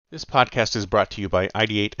This podcast is brought to you by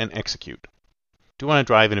Ideate and Execute. Do you want to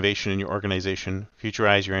drive innovation in your organization,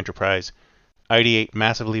 futurize your enterprise, ideate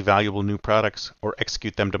massively valuable new products, or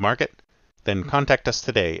execute them to market? Then contact us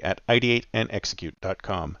today at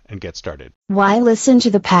ideateandexecute.com and get started. Why listen to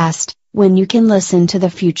the past when you can listen to the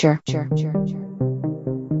future?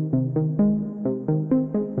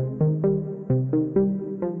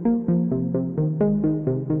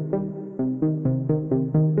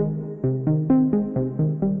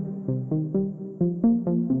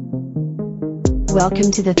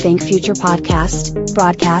 Welcome to the Think Future podcast,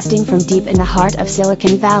 broadcasting from deep in the heart of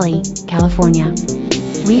Silicon Valley, California.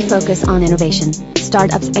 We focus on innovation,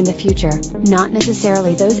 startups, and the future, not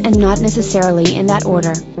necessarily those and not necessarily in that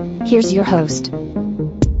order. Here's your host.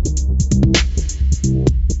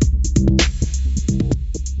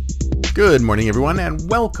 Good morning, everyone, and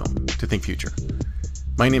welcome to Think Future.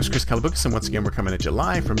 My name is Chris Calaboukas, and once again, we're coming at you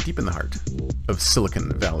live from deep in the heart of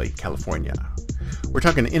Silicon Valley, California. We're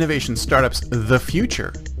talking innovation, startups, the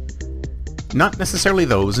future. Not necessarily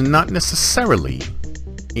those, and not necessarily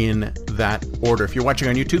in that order. If you're watching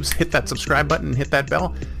on YouTube, hit that subscribe button, hit that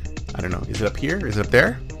bell. I don't know, is it up here? Is it up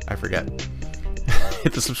there? I forget.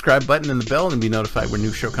 Hit the subscribe button and the bell and be notified when a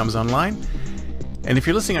new show comes online. And if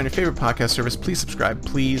you're listening on your favorite podcast service, please subscribe.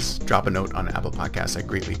 Please drop a note on Apple Podcasts. I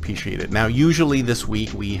greatly appreciate it. Now, usually this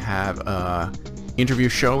week we have an interview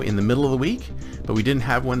show in the middle of the week, but we didn't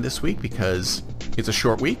have one this week because it's a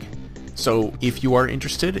short week. So if you are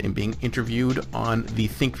interested in being interviewed on the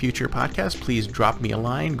Think Future podcast, please drop me a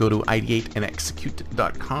line. Go to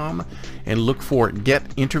ideateandexecute.com and look for Get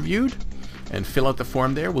Interviewed and fill out the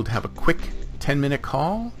form there. We'll have a quick 10-minute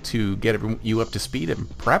call to get you up to speed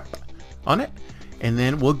and prep on it. And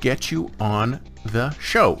then we'll get you on the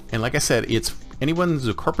show. And like I said, it's anyone who's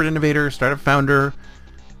a corporate innovator, startup founder,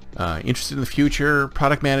 interested in the future,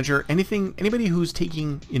 product manager, anybody who's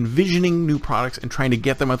envisioning new products and trying to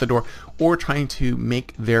get them out the door or trying to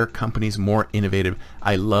make their companies more innovative.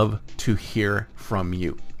 I love to hear from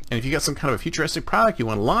you. And if you got some kind of a futuristic product you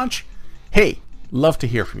want to launch, hey, love to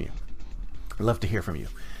hear from you. I'd love to hear from you.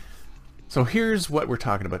 So here's what we're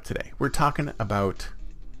talking about today. We're talking about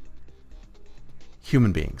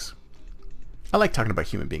human beings. I like talking about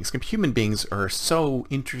human beings because human beings are so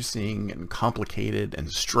interesting and complicated and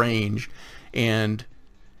strange. And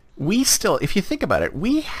we still, if you think about it,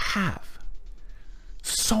 we have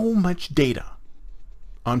so much data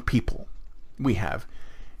on people. We have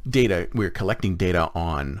data, we're collecting data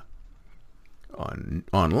online,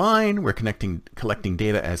 we're collecting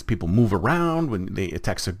data as people move around when they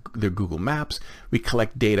text their Google Maps. We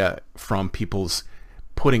collect data from people's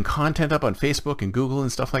putting content up on Facebook and Google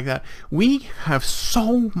and stuff like that. We have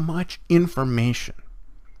so much information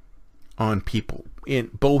on people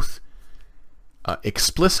in both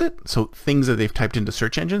explicit, so things that they've typed into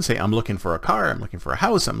search engines, say I'm looking for a car, I'm looking for a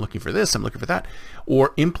house, I'm looking for this, I'm looking for that,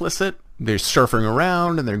 or implicit, they're surfing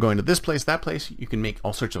around and they're going to this place, that place. You can make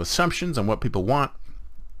all sorts of assumptions on what people want.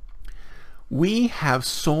 We have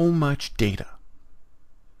so much data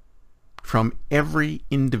from every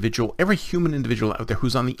human individual out there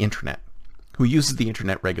who's on the internet, who uses the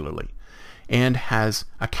internet regularly and has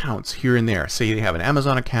accounts here and there. Say they have an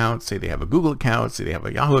Amazon account, say they have a Google account, say they have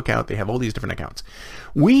a Yahoo account, they have all these different accounts.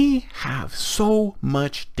 We have so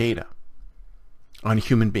much data on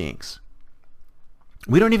human beings.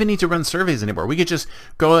 We don't even need to run surveys anymore. We could just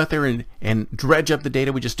go out there and dredge up the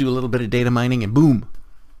data. We just do a little bit of data mining and boom.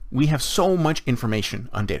 We have so much information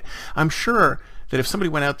on data. I'm sure that if somebody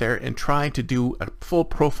went out there and tried to do a full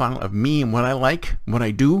profile of me and what I like, what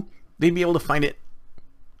I do, they'd be able to find it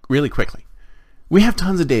really quickly. We have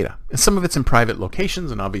tons of data, and some of it's in private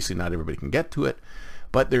locations, and obviously not everybody can get to it,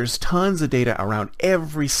 but there's tons of data around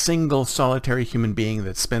every single solitary human being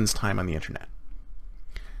that spends time on the internet.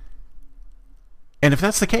 And if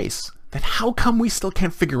that's the case, then how come we still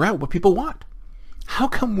can't figure out what people want? How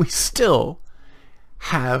come we still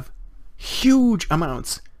have huge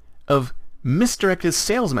amounts of misdirected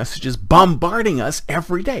sales messages bombarding us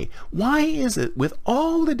every day? Why is it, with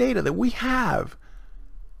all the data that we have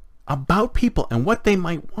about people and what they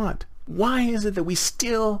might want, why is it that we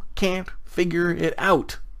still can't figure it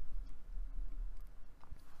out?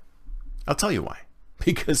 I'll tell you why.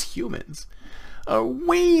 Because humans are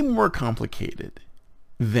way more complicated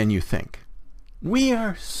than you think. We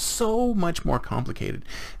are so much more complicated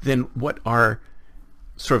than what our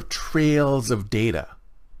sort of trails of data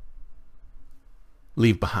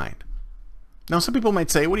leave behind. Now, some people might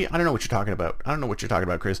say, I don't know what you're talking about. I don't know what you're talking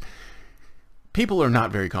about, Chris. People are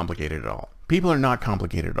not very complicated at all. People are not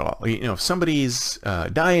complicated at all. You know, if somebody's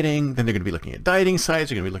dieting, then they're going to be looking at dieting sites.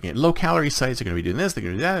 They're going to be looking at low-calorie sites. They're going to be doing this. They're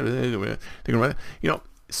going to do that. They're going to,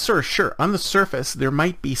 sure, on the surface, there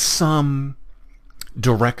might be some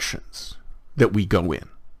directions that we go in,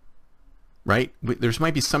 right? There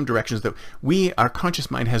might be some directions that our conscious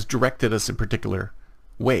mind has directed us in particular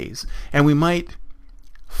ways, and we might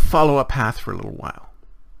follow a path for a little while.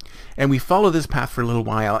 And we follow this path for a little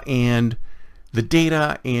while, and the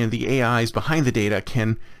data and the AIs behind the data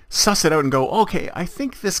can suss it out and go, okay, I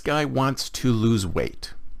think this guy wants to lose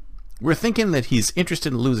weight. We're thinking that he's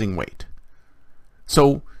interested in losing weight.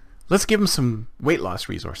 So let's give him some weight loss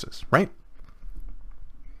resources, right?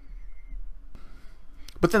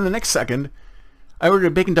 But then the next second, I ordered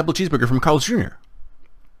a bacon double cheeseburger from Carl's Jr.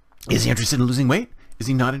 Is he interested in losing weight? Is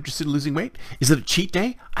he not interested in losing weight? Is it a cheat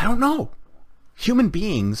day? I don't know. Human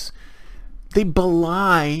beings, they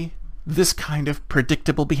belie this kind of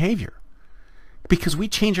predictable behavior because we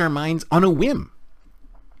change our minds on a whim.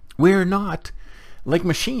 We're not like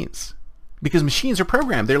machines, because machines are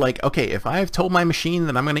programmed. They're like, okay, if I've told my machine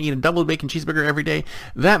that I'm going to eat a double bacon cheeseburger every day,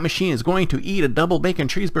 that machine is going to eat a double bacon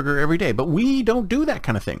cheeseburger every day. But we don't do that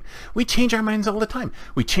kind of thing. We change our minds all the time.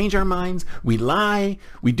 We change our minds. We lie.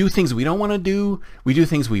 We do things we don't want to do. We do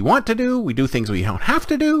things we want to do. We do things we don't have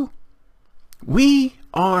to do. We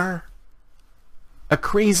are a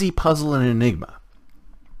crazy puzzle and enigma.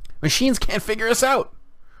 Machines can't figure us out.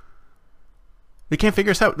 They can't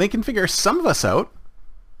figure us out. They can figure some of us out,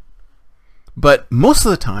 but most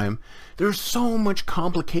of the time, there's so much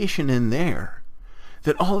complication in there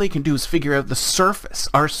that all they can do is figure out the surface,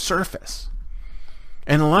 our surface.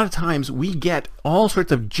 And a lot of times we get all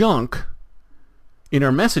sorts of junk in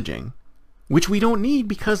our messaging, which we don't need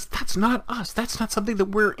because that's not us. That's not something that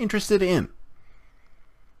we're interested in.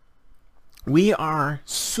 We are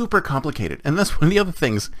super complicated. And that's one of the other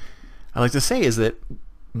things I like to say is that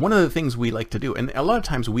one of the things we like to do, and a lot of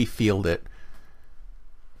times we feel that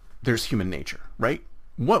there's human nature, right?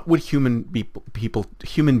 What would human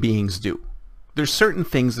beings do? There's certain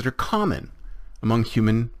things that are common among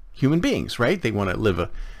human beings, right? They want to live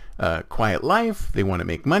a quiet life. They want to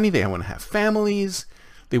make money. They want to have families.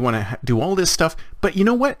 They want to do all this stuff. But you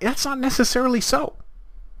know what? That's not necessarily so.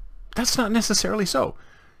 That's not necessarily so.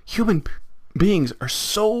 Human beings are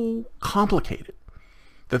so complicated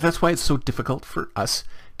that's why it's so difficult for us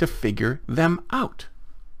to figure them out.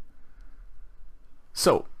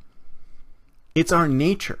 So, it's our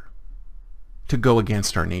nature to go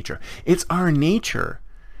against our nature. It's our nature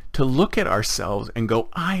to look at ourselves and go,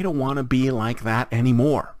 I don't want to be like that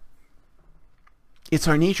anymore. It's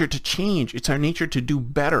our nature to change. It's our nature to do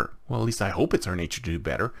better. Well, at least I hope it's our nature to do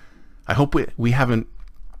better. I hope we haven't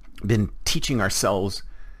been teaching ourselves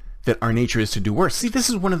that our nature is to do worse. See, this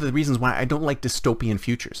is one of the reasons why I don't like dystopian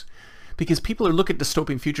futures. Because people look at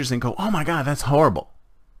dystopian futures and go, oh my God, that's horrible.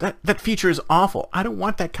 That future is awful. I don't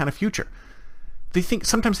want that kind of future.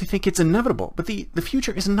 Sometimes they think it's inevitable, but the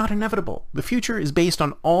future is not inevitable. The future is based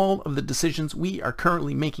on all of the decisions we are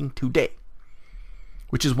currently making today.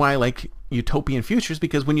 Which is why I like utopian futures,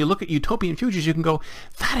 because when you look at utopian futures, you can go,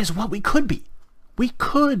 that is what we could be. We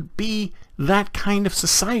could be that kind of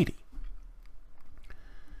society.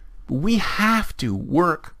 We have to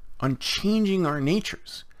work on changing our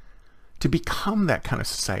natures to become that kind of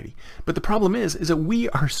society. But the problem is that we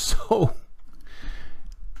are so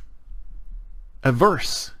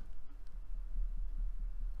averse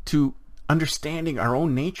to understanding our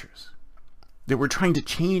own natures that we're trying to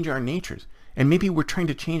change our natures. And maybe we're trying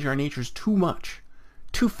to change our natures too much,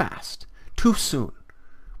 too fast, too soon.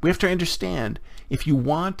 We have to understand, if you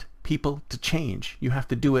want people to change, you have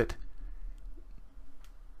to do it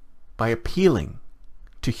by appealing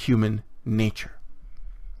to human nature.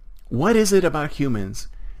 What is it about humans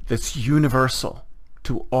that's universal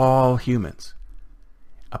to all humans?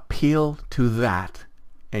 Appeal to that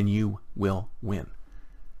and you will win.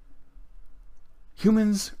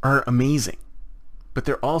 Humans are amazing, but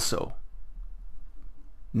they're also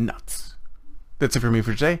nuts. That's it for me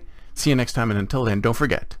for today. See you next time, and until then, don't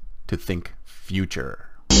forget to think future.